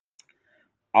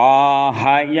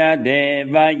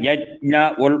आहयदेव यज्ञ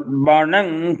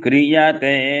उर्वणं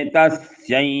क्रियते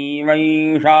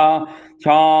तस्यैवैषा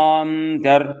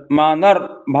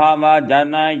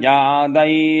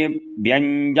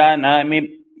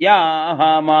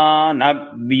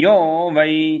शान्तिर्मनुर्भवजनयादैव्यञ्जनमित्याहमानव्यो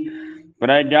वै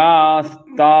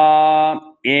प्रजास्ता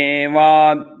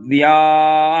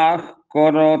एवाद्याः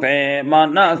कुरुते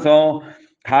मनसो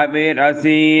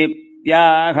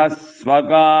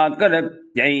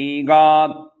हविरसीत्याहस्वगाकृत्यै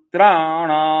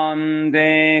गात्राणां ते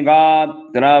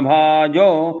गात्रभाजो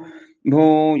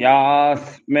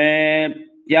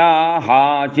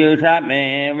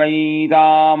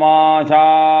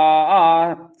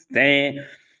भूयास्मेत्याहाशिषमेवैतामाशास्ते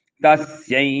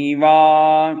तस्यैवा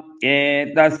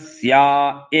एतस्या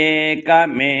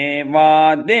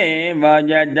एकमेवादेव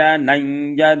यजनं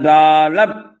यदा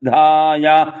लब्धाय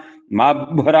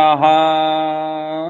मभ्रः।